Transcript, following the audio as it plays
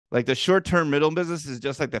Like the short-term middle business is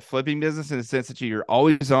just like the flipping business in the sense that you're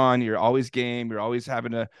always on, you're always game, you're always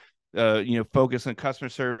having to, focus on customer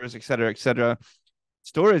service, et cetera, et cetera.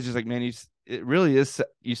 Storage is like, man, it really is.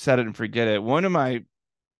 You set it and forget it.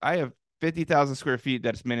 I have 50,000 square feet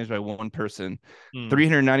that's managed by one person,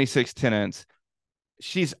 396 tenants.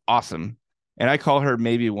 She's awesome. And I call her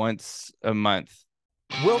maybe once a month.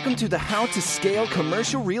 Welcome to the How to Scale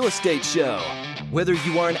Commercial Real Estate Show. Whether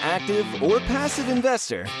you are an active or passive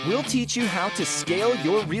investor, we'll teach you how to scale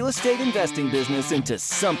your real estate investing business into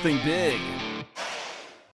something big.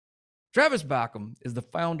 Travis Baucom is the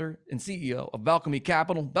founder and CEO of Balcomie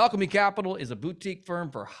Capital. Balcomie Capital is a boutique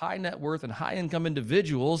firm for high net worth and high income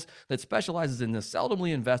individuals that specializes in the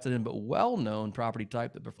seldomly invested in but well-known property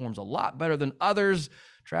type that performs a lot better than others.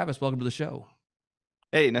 Travis, welcome to the show.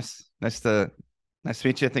 Hey, nice to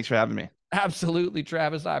meet you. Thanks for having me. Absolutely,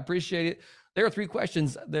 Travis. I appreciate it. There are three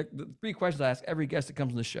questions. The three questions I ask every guest that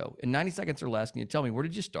comes on the show. In 90 seconds or less, can you tell me, where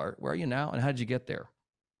did you start? Where are you now? And how did you get there?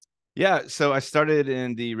 Yeah, so I started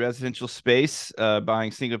in the residential space,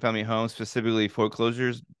 buying single-family homes, specifically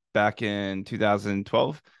foreclosures, back in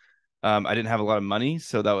 2012. I didn't have a lot of money,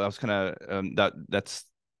 so that was kind of that's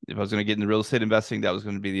if I was going to get into real estate investing, that was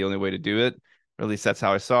going to be the only way to do it. Or at least that's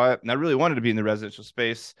how I saw it. And I really wanted to be in the residential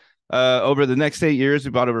space. Over the next 8 years,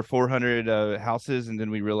 we bought over 400 houses, and then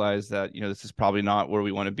we realized that this is probably not where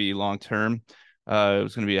we want to be long term. It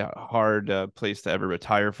was going to be a hard place to ever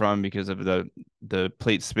retire from because of the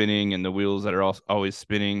plate spinning and the wheels that are always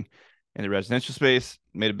spinning in the residential space.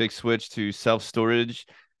 Made a big switch to self-storage.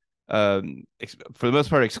 For the most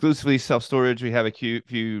part, exclusively self-storage. We have a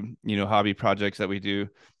few hobby projects that we do.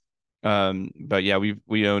 But yeah,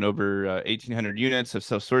 we own over 1,800 units of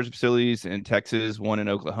self-storage facilities in Texas, one in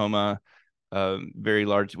Oklahoma. Very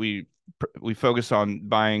large. We focus on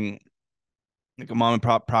buying like a mom and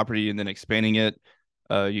pop property and then expanding it.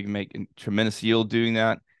 You can make a tremendous yield doing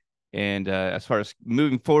that. And as far as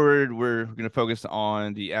moving forward, we're going to focus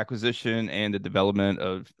on the acquisition and the development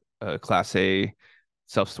of Class A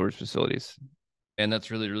self-storage facilities. And that's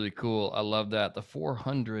really, really cool. I love that. The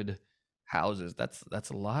 400 houses, that's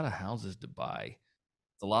a lot of houses to buy.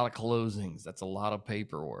 It's a lot of closings. That's a lot of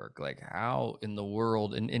paperwork. Like, how in the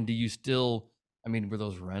world, and do you still, I mean, were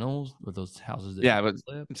those rentals? Were those houses that Yeah, but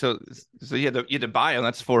flip? so you had to buy them.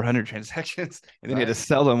 That's 400 transactions, and then you had to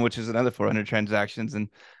sell them, which is another 400 transactions, and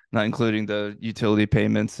not including the utility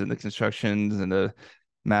payments and the constructions and the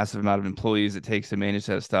massive amount of employees it takes to manage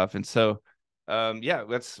that stuff. And so, yeah,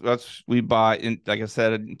 that's we bought in, like I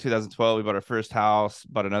said, in 2012 we bought our first house,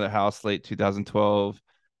 bought another house late 2012,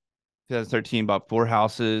 2013 bought 4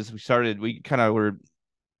 houses. We kind of were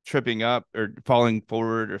tripping up or falling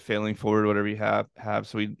forward or failing forward, whatever you have.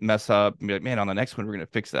 So we mess up and be like, man, on the next one, we're going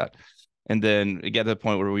to fix that. And then it got to the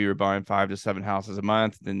point where we were buying 5 to 7 houses a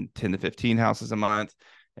month, then 10 to 15 houses a month.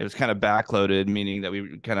 It was kind of backloaded, meaning that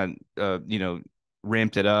we kind of,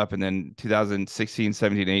 ramped it up. And then 2016,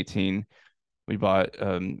 17, 18, we bought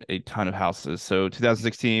a ton of houses. So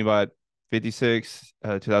 2016, bought 56,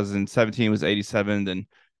 2017 was 87, then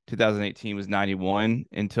 2018 was 91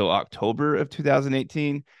 until October of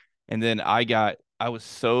 2018. And then I was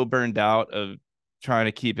so burned out of trying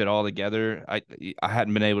to keep it all together. I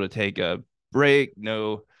hadn't been able to take a break,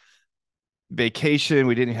 no vacation.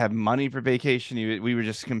 We didn't have money for vacation. We were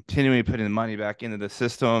just continually putting the money back into the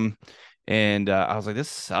system. And I was like, this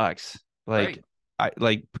sucks. Like, right.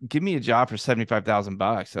 Give me a job for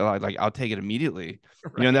 $75,000. So I'll take it immediately.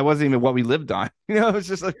 Right. And that wasn't even what we lived on. It was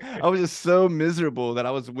just like, I was just so miserable that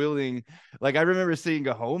I was willing. Like, I remember seeing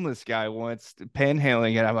a homeless guy once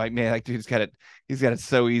panhandling, and I'm like, man, like, dude, he's got it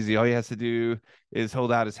so easy. All he has to do is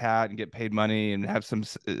hold out his hat and get paid money and have some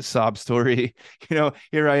sob story.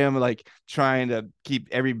 Here I am, like, trying to keep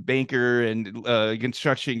every banker and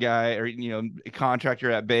construction guy or,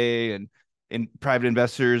 contractor at bay and private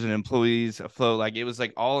investors and employees afloat. Like, it was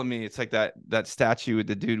like all of me. It's like that statue with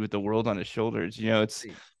the dude with the world on his shoulders. It's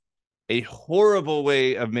a horrible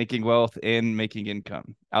way of making wealth and making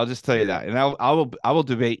income. I'll just tell you that. And I will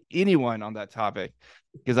debate anyone on that topic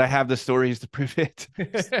because I have the stories to prove it.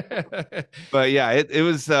 But yeah, it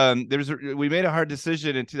was, we made a hard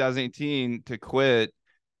decision in 2018 to quit.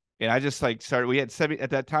 And I just started, we had at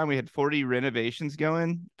that time, we had 42 renovations,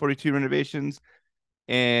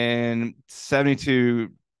 and 72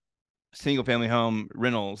 single family home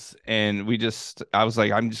rentals. And I was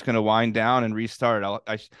like, I'm just going to wind down and restart.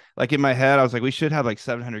 I like, in my head, I was like, we should have like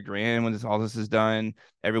 700 grand when all this is done.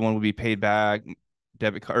 Everyone will be paid back.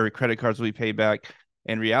 Debit card or credit cards will be paid back.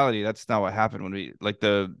 In reality, that's not what happened. When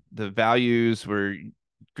the values were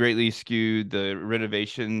greatly skewed. The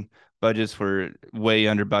renovation budgets were way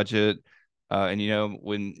under budget. And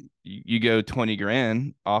when you go 20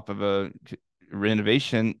 grand off of a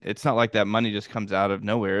renovation, it's not like that money just comes out of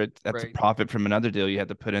nowhere. That's a Right. profit from another deal you had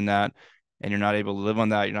to put in that, and you're not able to live on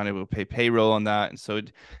that. You're not able to pay payroll on that. And so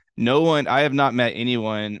no one, I have not met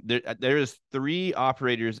anyone. There is 3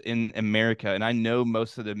 operators in America, and I know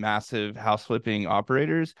most of the massive house flipping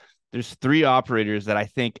operators. There's 3 operators that I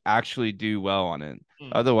think actually do well on it.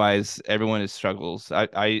 Otherwise, everyone is struggles.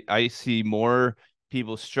 I see more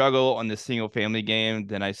people struggle on the single family game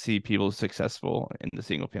than I see people successful in the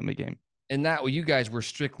single family game. And that, well, you guys were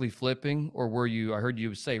strictly flipping, or were you? I heard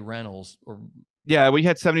you say rentals, or Yeah, we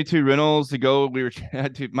had 72 rentals to go. We were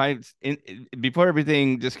before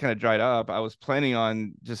everything just kind of dried up. I was planning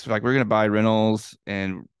on just like we're gonna buy rentals,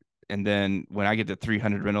 and then when I get to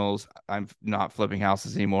 300 rentals, I'm not flipping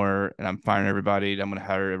houses anymore, and I'm firing everybody. I'm gonna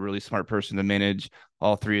hire a really smart person to manage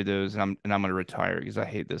all 3 of those, and I'm gonna retire because I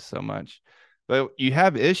hate this so much. But you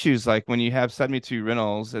have issues like when you have 72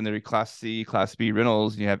 rentals and they're Class C, Class B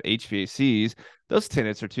rentals, and you have HVACs. Those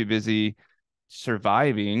tenants are too busy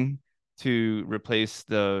surviving to replace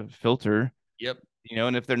the filter, yep.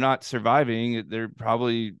 and if they're not surviving, they're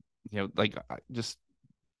probably, like just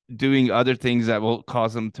doing other things that will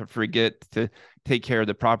cause them to forget to take care of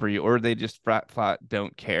the property, or they just flat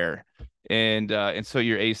don't care. And so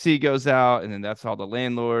your AC goes out, and then that's all the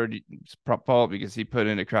landlord's fault because he put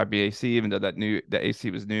in a crappy AC, even though the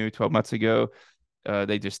AC was new 12 months ago.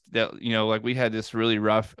 Like we had this really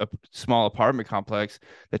rough, small apartment complex.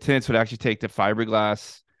 The tenants would actually take the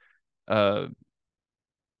fiberglass uh,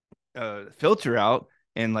 filter out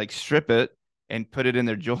and like strip it and put it in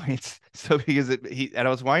their joints. So because and I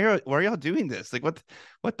was, why are y'all doing this? Like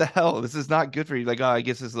what the hell? This is not good for you. Like, oh, I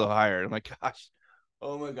guess it's a little higher. I'm like, gosh,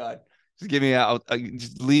 oh my God. Just get me out.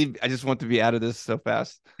 Just leave. I just want to be out of this so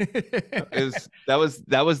fast. That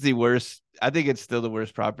was the worst. I think it's still the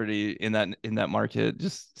worst property in that market.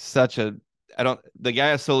 Just such a I don't the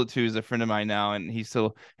guy I sold it to is a friend of mine now, and he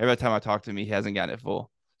still every time I talk to him, he hasn't gotten it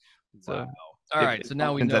full. Wow. So All right. it So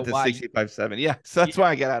now we opens know at the why. 65.7. Yeah. So that's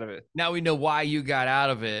why I got out of it. Now we know why you got out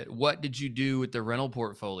of it. What did you do with the rental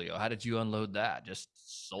portfolio? How did you unload that? Just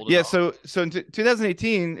sold it Yeah. off. So in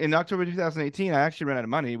 2018, in October 2018, I actually ran out of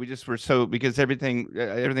money. We just were because everything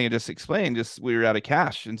I just explained, just we were out of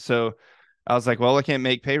cash. And so I was like, well, I can't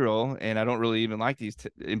make payroll, and I don't really even like these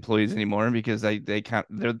employees anymore because they're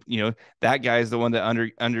that guy is the one that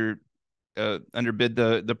underbid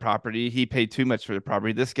the property. He paid too much for the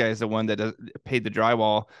property. This guy is the one that paid the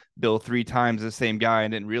drywall bill 3 times the same guy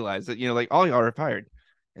and didn't realize that, like all y'all are fired.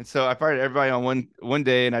 And so I fired everybody on one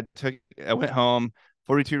day, and I went home,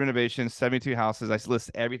 42 renovations, 72 houses. I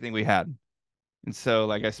listed everything we had. And so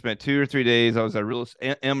like I spent 2 or 3 days. I was a real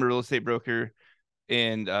estate broker,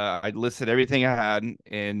 and I listed everything I had.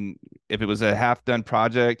 And if it was a half done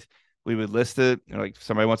project, we would list it. Like if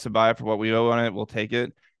somebody wants to buy it for what we owe on it, we'll take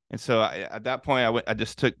it. And so at that point, I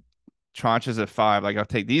just took tranches of 5. Like I'll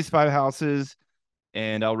take these 5 houses,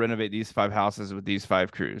 and I'll renovate these 5 houses with these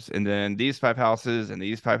 5 crews, and then these 5 houses and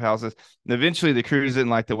these 5 houses. And eventually, the crews didn't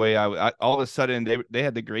like the way all of a sudden they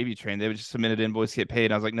had the gravy train. They would just submit an invoice, get paid.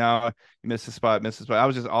 And I was like, no, you missed the spot, missed the spot. I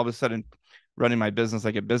was just all of a sudden running my business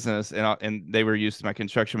like a business, and they were used to my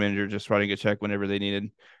construction manager just writing a check whenever they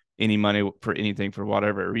needed any money for anything for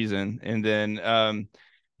whatever reason. And then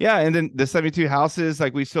yeah, and then the 72 houses,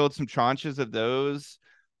 like we sold some tranches of those.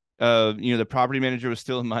 The property manager was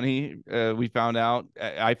stealing money. We found out.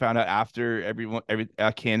 I found out after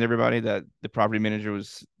I canned everybody that the property manager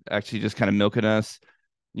was actually just kind of milking us.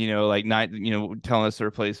 Like not, telling us to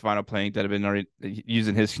replace vinyl plank that had been already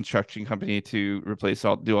using his construction company to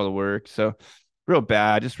do all the work. So real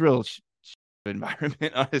bad, just real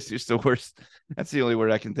environment. Honestly, just the worst. That's the only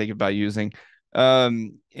word I can think about using.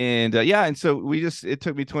 And so it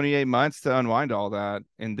took me 28 months to unwind all that,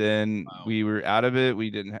 and then we were out of it. We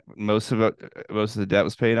didn't most of the debt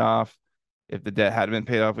was paid off. If the debt hadn't been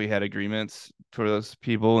paid off, we had agreements for those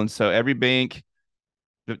people. And so every bank,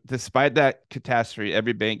 despite that catastrophe,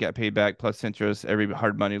 every bank got paid back plus interest. Every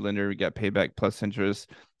hard money lender got paid back plus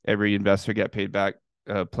interest. Every investor got paid back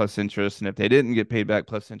plus interest. And if they didn't get paid back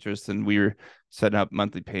plus interest, then we were setting up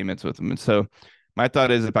monthly payments with them. And so my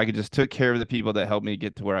thought is, if I could just take care of the people that helped me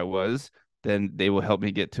get to where I was, then they will help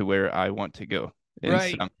me get to where I want to go. And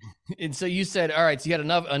right. And so you said, all right, so you had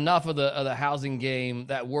enough of the housing game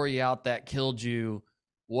that wore you out, that killed you.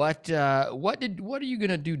 What are you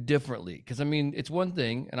gonna do differently? Because I mean, it's one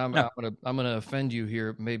thing, and I'm gonna offend you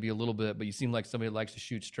here maybe a little bit, but you seem like somebody that likes to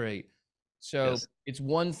shoot straight. So Yes. it's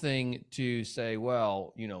one thing to say,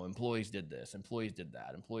 well, employees did this, employees did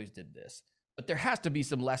that, employees did this. but there has to be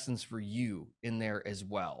some lessons for you in there as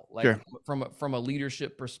well. Like Sure. from a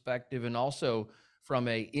leadership perspective, and also from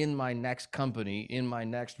in my next company, in my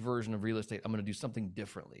next version of real estate, I'm going to do something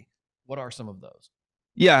differently. What are some of those?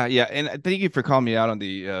 Yeah, yeah, and thank you for calling me out on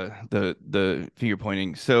the finger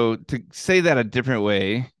pointing. So to say that a different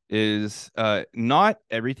way is not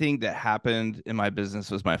everything that happened in my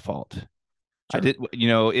business was my fault. I Sure.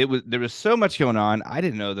 did, there was so much going on. I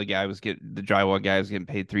didn't know the drywall guy was getting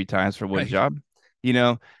paid 3 times for one Right. job, you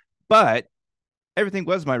know, but everything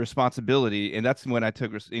was my responsibility, and that's when I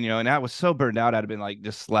took, and I was so burned out. I'd have been like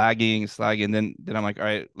just slagging, and then I'm like, all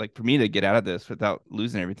right, like for me to get out of this without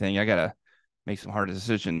losing everything, I gotta make some hard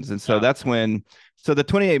decisions. And so Yeah. that's when, so the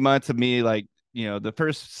 28 months of me, like, the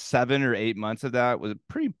first 7 or 8 months of that was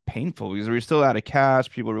pretty painful because we were still out of cash.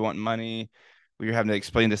 People were wanting money. We were having to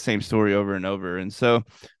explain the same story over and over. And so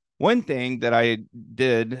one thing that I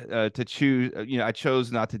did to choose, I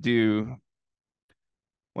chose not to do.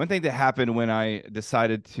 One thing that happened when I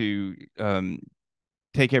decided to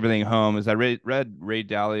take everything home is I read Ray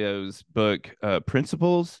Dalio's book,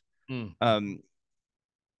 Principles. Mm. Um,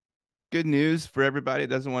 Good news for everybody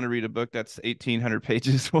that doesn't want to read a book that's 1,800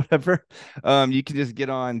 pages, whatever. You can just get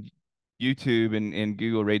on YouTube and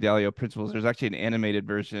Google Ray Dalio Principles. There's actually an animated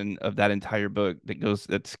version of that entire book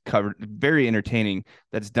that's covered, very entertaining,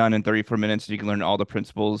 that's done in 34 minutes. You can learn all the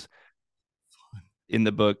principles in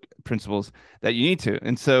the book, principles that you need to.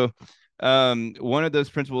 And so one of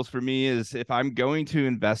those principles for me is if I'm going to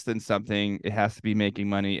invest in something, it has to be making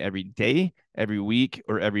money every day, every week,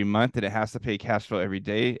 or every month, and it has to pay cash flow every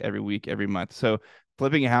day, every week, every month. So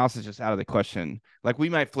flipping a house is just out of the question. Like we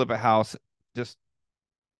might flip a house just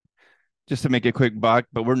to make a quick buck,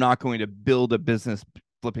 but we're not going to build a business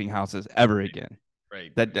flipping houses ever again.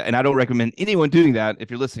 Right. And I don't recommend anyone doing that if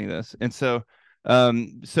you're listening to this. And so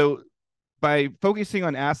by focusing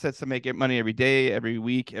on assets that make money every day, every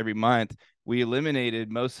week, every month, we eliminated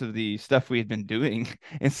most of the stuff we had been doing.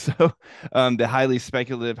 And so the highly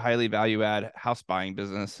speculative, highly value add house buying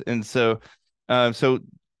business. And so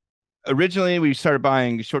originally we started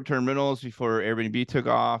buying short-term rentals before Airbnb took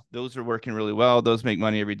off. Those are working really well. Those make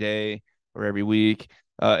money every day or every week.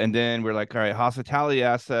 And then we're like, all right, hospitality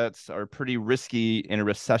assets are pretty risky in a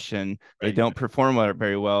recession. They Right. don't perform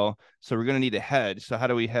very well. So we're going to need a hedge. So how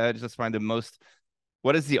do we hedge? Let's find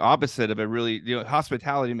what is the opposite of a really,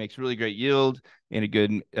 hospitality makes really great yield in a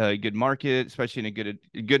good market, especially in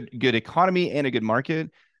a good economy and a good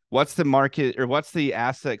market. What's the market, or what's the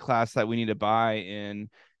asset class that we need to buy in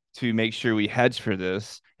to make sure we hedge for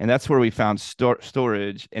this? And that's where we found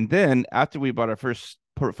storage. And then after we bought our first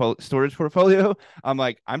storage portfolio,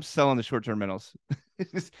 I'm selling the short-term rentals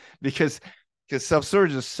because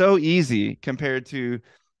self-storage is so easy compared to,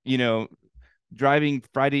 driving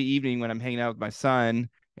Friday evening when I'm hanging out with my son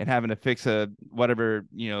and having to fix whatever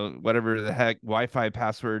the heck Wi-Fi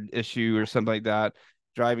password issue or something like that.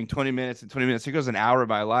 Driving 20 minutes and 20 minutes, it goes an hour of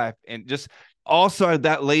my life. And just also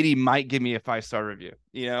that lady might give me a 5-star review,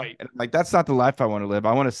 Right. and that's not the life I want to live.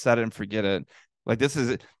 I want to set it and forget it. Like this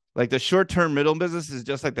is like the short-term middle business is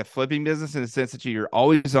just like the flipping business in the sense that you're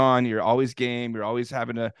always on, you're always game, you're always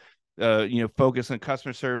having to, focus on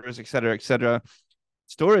customer service, et cetera, et cetera.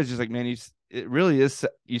 Storage is like, man, it really is.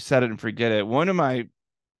 You set it and forget it.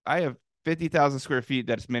 I have 50,000 square feet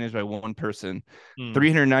that's managed by one person,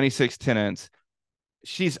 396 tenants.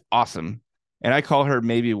 She's awesome. And I call her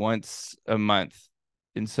maybe once a month.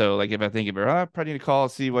 And so, like, if I think of her, I probably need to call,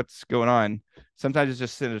 see what's going on. Sometimes it's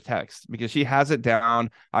just send a text because she has it down.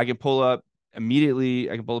 I can pull up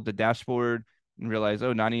immediately. I can pull up the dashboard and realize,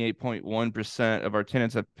 98.1% of our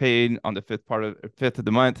tenants have paid on the fifth of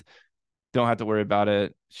the month. Don't have to worry about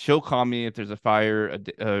it. She'll call me if there's a fire,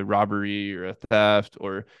 a robbery, or a theft,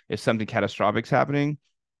 or if something catastrophic's happening.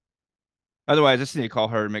 Otherwise, I just need to call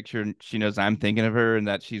her and make sure she knows I'm thinking of her and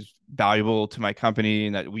that she's valuable to my company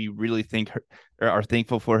and that we really are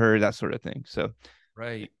thankful for her, that sort of thing. So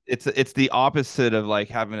Right. it's the opposite of like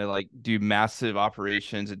having to like do massive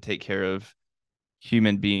operations and take care of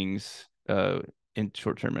human beings in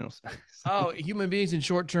short-term rentals. Oh, human beings in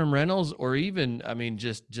short-term rentals, or even, I mean,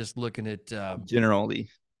 just looking at Generally.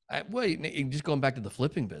 just going back to the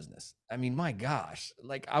flipping business. I mean, my gosh,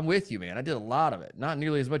 like I'm with you, man. I did a lot of it, not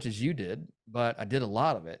nearly as much as you did, but I did a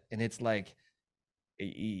lot of it, and it's like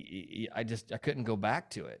I couldn't go back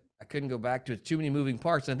to it. I couldn't go back to it. Too many moving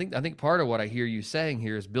parts. I think part of what I hear you saying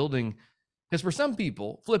here is building. Because for some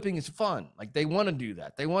people, flipping is fun. Like they want to do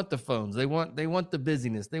that. They want the phones. They want the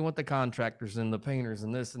busyness. They want the contractors and the painters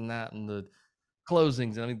and this and that and the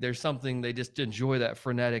closings. I mean, there's something they just enjoy that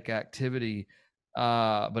frenetic activity.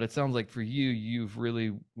 But it sounds like for you, you've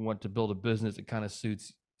really want to build a business that kind of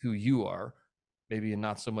suits who you are. maybe, and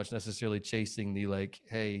not so much necessarily chasing the like,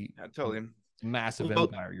 hey, Yeah, totally. massive Well,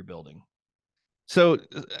 empire you're building. so,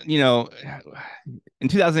 in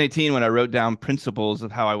 2018, when I wrote down principles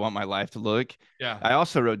of how I want my life to look, Yeah. I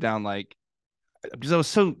also wrote down like, because I was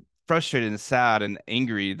so frustrated and sad and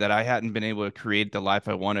angry that I hadn't been able to create the life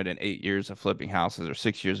I wanted in 8 years of flipping houses or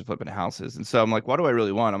 6 years of flipping houses. And so I'm like, what do I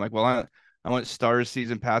really want? I'm like, well, I want Stars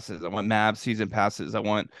season passes. I want Mavs season passes. I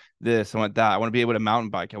want this. I want that. I want to be able to mountain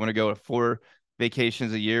bike. I want to go to 4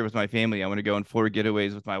 vacations a year with my family. I want to go on 4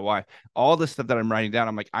 getaways with my wife. All the stuff that I'm writing down,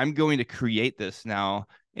 I'm like, I'm going to create this now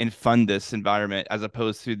and fund this environment as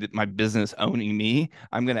opposed to my business owning me.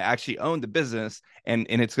 I'm going to actually own the business, and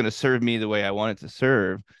it's going to serve me the way I want it to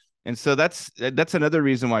serve. And so that's another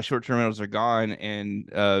reason why short-term rentals are gone, and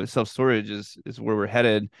self-storage is where we're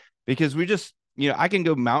headed, because we just, I can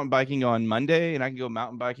go mountain biking on Monday and I can go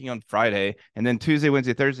mountain biking on Friday, and then Tuesday,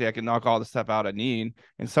 Wednesday, Thursday I can knock all the stuff out I need.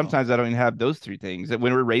 And Oh, sometimes I don't even have those three things.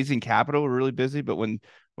 When we're raising capital, we're really busy, but when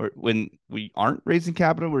we aren't raising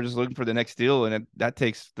capital, we're just looking for the next deal, and that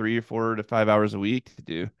takes 3 or 4 to 5 hours a week to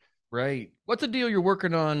do. right. What's the deal you're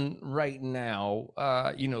working on right now?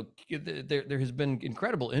 There has been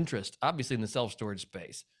incredible interest, obviously, in the self storage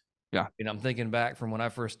space. Yeah. And I'm thinking back from when I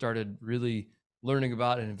first started really learning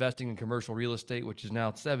about and investing in commercial real estate, which is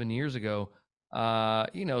now 7 years ago.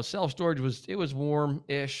 Self storage was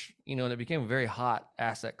warm-ish, and it became a very hot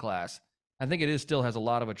asset class. I think it is still has a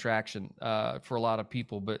lot of attraction for a lot of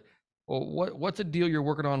people. But what's a deal you're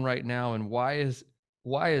working on right now, and why is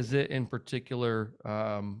it in particular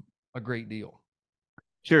a great deal?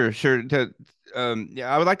 Sure, sure.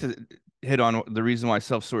 Yeah, I would like to hit on the reason why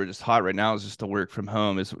self storage is hot right now is just to work from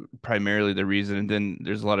home is primarily the reason, and then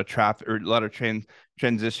there's a lot of traffic or a lot of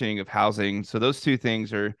transitioning of housing. So those two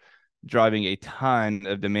things are driving a ton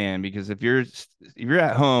of demand, because if you're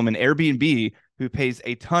at home, and Airbnb, who pays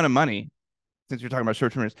a ton of money, since you're talking about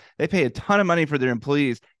short termers, they pay a ton of money for their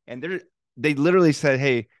employees, and they literally said,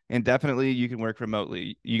 hey, indefinitely you can work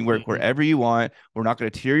remotely. You can work Mhm. wherever you want. We're not going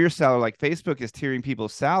to tier your salary like Facebook is tiering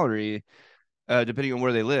people's salary depending on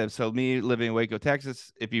where they live. So me living in Waco,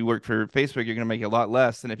 Texas, if you work for Facebook, you're going to make a lot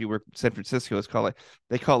less than if you work in San Francisco.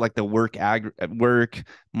 They call it like the work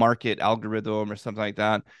market algorithm or something like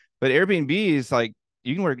that. But Airbnb is like,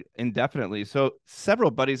 you can work indefinitely. So several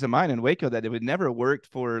buddies of mine in Waco that it would never worked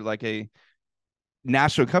for like a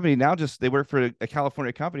national company, now just they work for a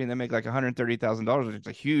California company and they make like $130,000, which is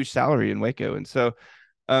a huge salary in Waco. And so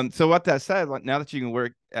what that said, like, now that you can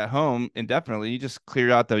work at home indefinitely, you just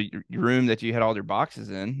cleared out your room that you had all your boxes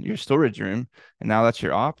in, your storage room, and now that's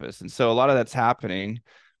your office. And so a lot of that's happening.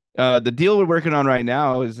 The deal we're working on right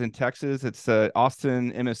now is in Texas. It's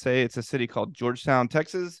Austin MSA. It's a city called Georgetown,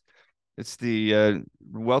 Texas. It's the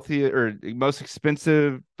wealthy or most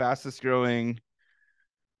expensive, fastest growing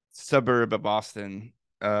suburb of Boston.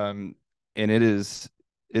 And it's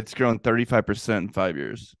grown 35% in 5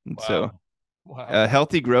 years. And so Wow. Wow.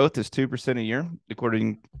 healthy growth is 2% a year,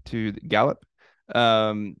 according to Gallup.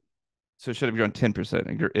 So it should have grown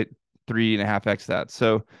 10%, it 3.5x that.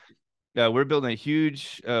 So we're building a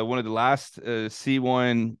huge one of the last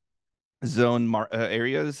C1 zone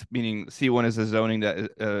areas, meaning C1 is a zoning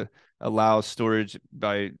that allows storage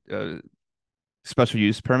by special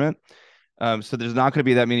use permit. So there's not going to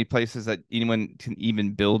be that many places that anyone can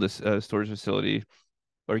even build a storage facility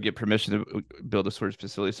or get permission to build a storage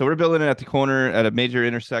facility. So we're building it at the corner at a major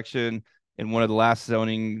intersection in one of the last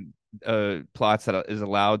zoning plots that is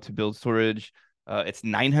allowed to build storage. It's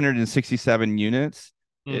 967 units.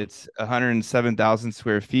 Hmm. It's 107,000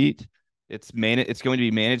 square feet. It's going to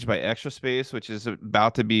be managed by Extra Space, which is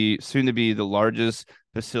about to be soon to be the largest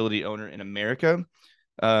facility owner in America.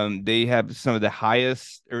 They have some of the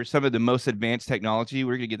highest or some of the most advanced technology.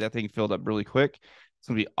 We're gonna get that thing filled up really quick. It's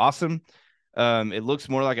gonna be awesome. It looks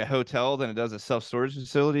more like a hotel than it does a self-storage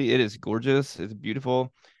facility. It is gorgeous. It's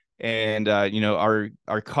beautiful. And our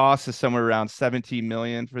cost is somewhere around 17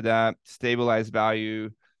 million for that. Stabilized value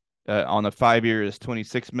on a 5 year is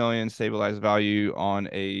 26 million. Stabilized value on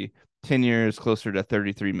a 10 years closer to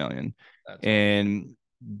 33 million. That's right. And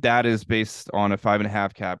that is based on a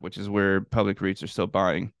 5.5 cap, which is where public REITs are still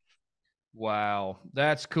buying. Wow,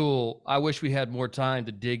 that's cool. I wish we had more time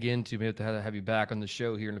to dig into. Maybe to have you back on the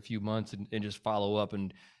show here in a few months and just follow up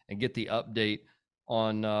and get the update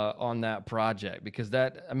on that project, because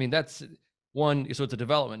that's one. So it's a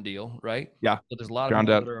development deal, right? Yeah, So there's a lot of ground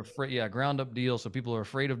people up. that are afraid. Yeah, ground up deal. So people are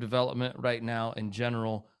afraid of development right now in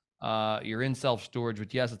general. You're in self storage,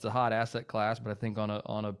 which, yes, it's a hot asset class, but I think on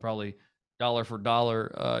a probably dollar for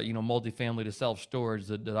dollar, multifamily to self storage,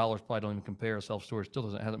 the dollars probably don't even compare. Self storage still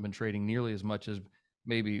hasn't been trading nearly as much as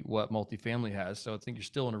maybe what multifamily has. So I think you're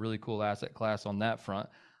still in a really cool asset class on that front.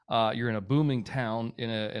 You're in a booming town in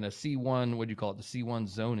a C1, what do you call it? The C1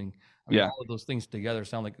 zoning. I mean, Yeah. all of those things together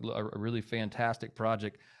sound like a really fantastic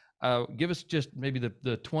project. Give us just maybe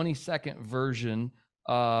the 20-second version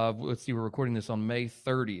of, let's see, we're recording this on May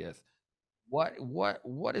 30th.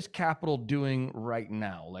 What is Capital doing right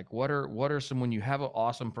now? Like what are some, when you have an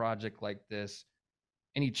awesome project like this,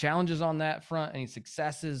 any challenges on that front? Any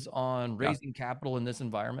successes on Yeah. raising capital in this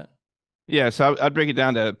environment? Yeah. So I'd break it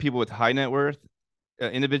down to people with high net worth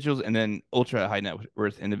individuals and then ultra high net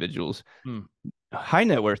worth individuals. Hmm. High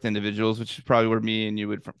net worth individuals, which is probably where me and you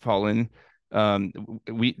would fall in.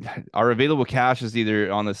 We Our available cash is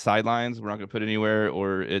either on the sidelines, we're not going to put anywhere,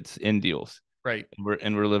 or it's in deals. Right.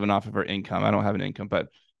 We're living off of our income. I don't have an income, but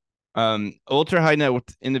ultra high net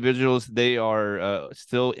worth individuals, they are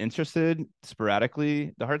still interested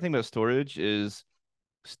sporadically. The hard thing about storage is,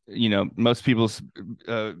 most people's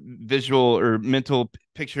visual or mental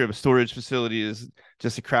picture of a storage facility is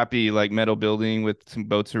just a crappy like metal building with some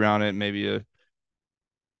boats around it, maybe a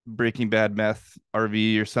Breaking Bad meth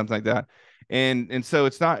RV or something like that. And so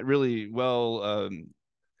it's not really well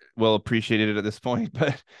appreciated at this point.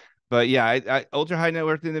 But yeah, ultra high net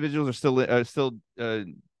worth individuals are still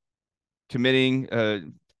committing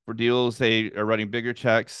for deals. They are writing bigger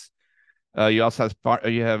checks. You also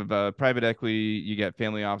have private equity. You get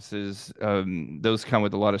family offices. Those come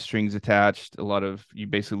with a lot of strings attached. You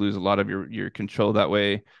basically lose a lot of your control that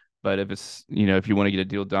way. But if you want to get a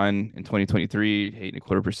deal done in 2023,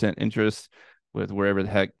 8.25% interest with wherever the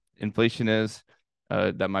heck inflation is,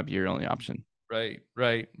 that might be your only option. Right.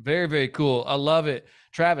 Very, very cool. I love it.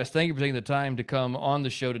 Travis, thank you for taking the time to come on the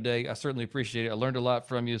show today. I certainly appreciate it. I learned a lot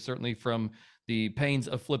from you, certainly from the pains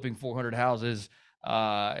of flipping 400 houses,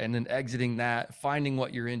 and then exiting that, finding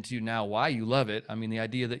what you're into now, why you love it. I mean, the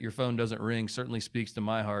idea that your phone doesn't ring certainly speaks to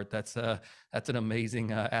my heart. That's an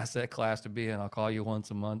amazing asset class to be in. I'll call you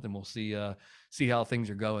once a month and we'll see how things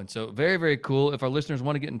are going. So very, very cool. If our listeners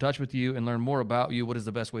want to get in touch with you and learn more about you, what is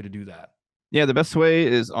the best way to do that? Yeah, the best way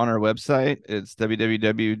is on our website. It's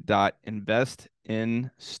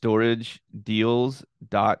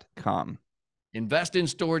www.investinstoragedeals.com.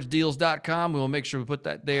 Investinstoragedeals.com. We will make sure we put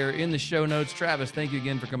that there in the show notes. Travis, thank you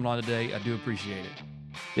again for coming on today. I do appreciate it.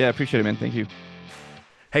 Yeah, appreciate it, man. Thank you.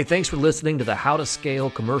 Hey, thanks for listening to the How to Scale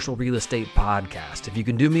Commercial Real Estate podcast. If you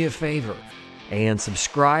can do me a favor and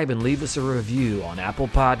subscribe and leave us a review on Apple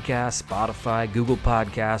Podcasts, Spotify, Google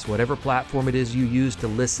Podcasts, whatever platform it is you use to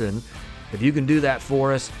listen, if you can do that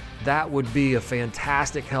for us, that would be a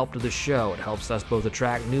fantastic help to the show. It helps us both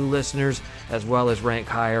attract new listeners as well as rank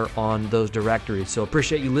higher on those directories. So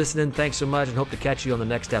appreciate you listening. Thanks so much and hope to catch you on the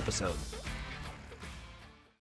next episode.